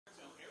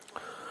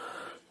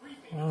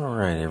All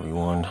right,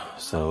 everyone.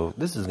 So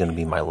this is going to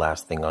be my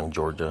last thing on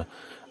Georgia.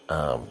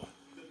 Um,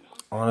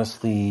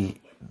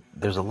 Honestly,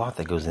 there's a lot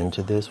that goes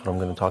into this. What I'm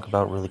going to talk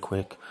about really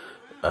quick,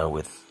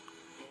 with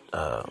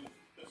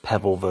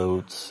Pebble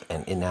votes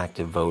and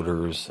inactive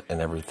voters and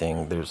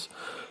everything. There's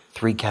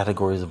three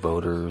categories of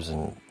voters,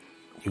 and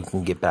you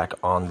can get back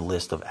on the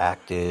list of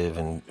active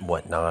and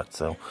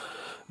whatnot.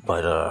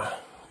 But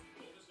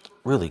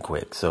really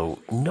quick. So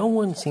no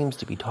one seems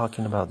to be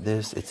talking about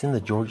this. It's in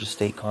the Georgia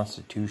State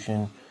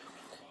Constitution.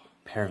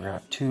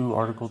 Paragraph 2,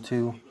 Article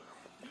 2,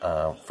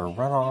 for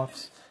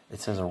runoffs,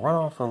 it says a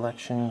runoff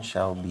election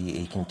shall be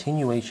a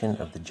continuation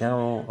of the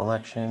general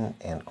election,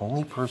 and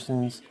only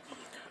persons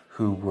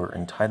who were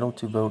entitled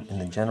to vote in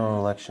the general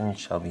election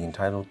shall be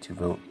entitled to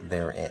vote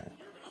therein,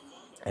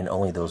 and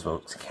only those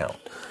votes count.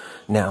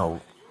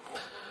 Now,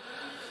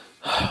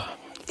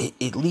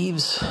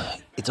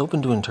 it's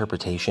open to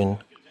interpretation,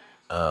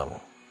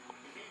 the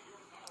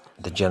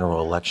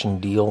general election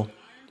deal,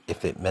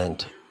 if it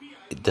meant,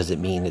 does it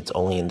mean it's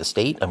only in the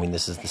state? I mean,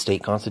 this is the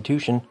state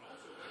constitution.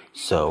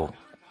 So,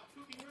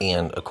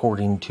 and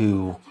according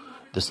to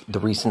the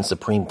recent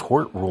Supreme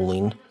Court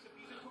ruling,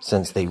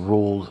 since they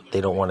ruled they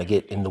don't want to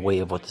get in the way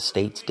of what the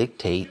states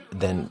dictate,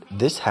 then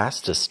this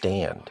has to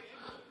stand.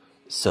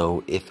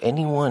 So if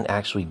anyone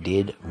actually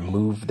did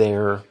move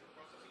there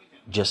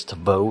just to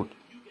vote,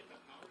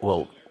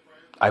 well,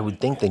 I would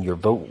think that your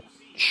vote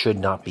should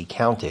not be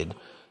counted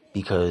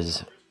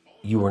because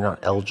you were not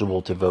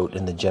eligible to vote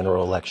in the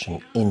general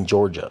election in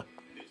Georgia.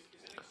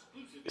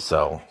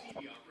 So,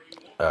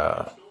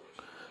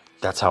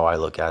 that's how I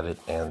look at it,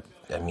 and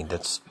I mean,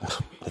 it's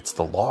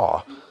the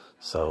law.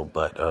 So,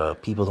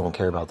 but people don't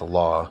care about the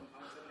law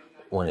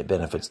when it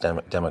benefits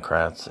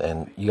Democrats,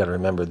 and you got to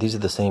remember, these are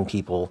the same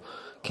people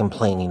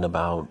complaining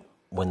about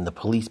when the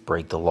police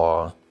break the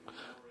law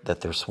that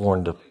they're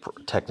sworn to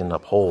protect and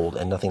uphold,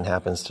 and nothing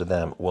happens to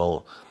them.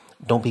 Well,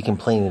 don't be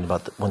complaining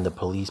about when the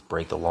police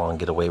break the law and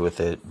get away with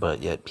it,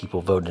 but yet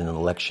people vote in an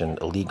election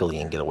illegally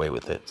and get away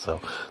with it. So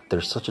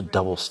there's such a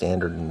double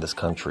standard in this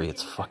country.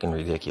 It's fucking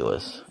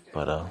ridiculous.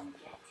 But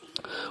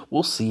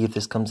we'll see if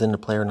this comes into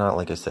play or not.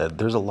 Like I said,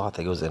 there's a lot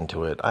that goes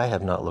into it. I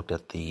have not looked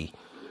at the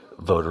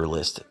voter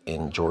list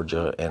in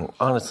Georgia, and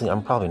honestly,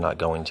 I'm probably not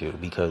going to,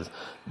 because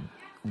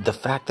the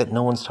fact that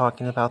no one's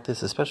talking about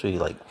this, especially,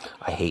 like,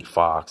 I hate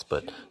Fox,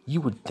 but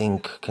you would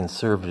think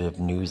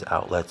conservative news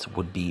outlets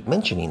would be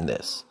mentioning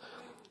this,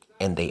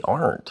 and they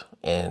aren't.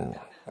 And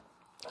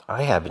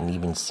I haven't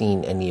even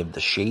seen any of the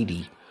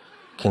shady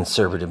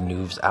conservative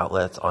news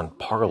outlets on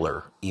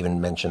Parler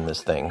even mention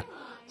this thing.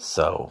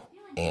 So,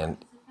 and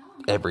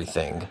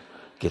everything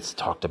gets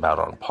talked about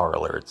on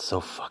Parler. It's so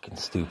fucking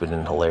stupid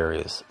and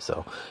hilarious.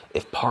 So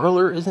if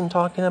Parler isn't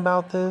talking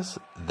about this,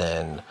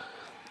 then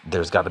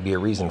there's got to be a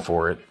reason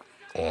for it,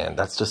 and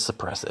that's just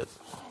suppress it.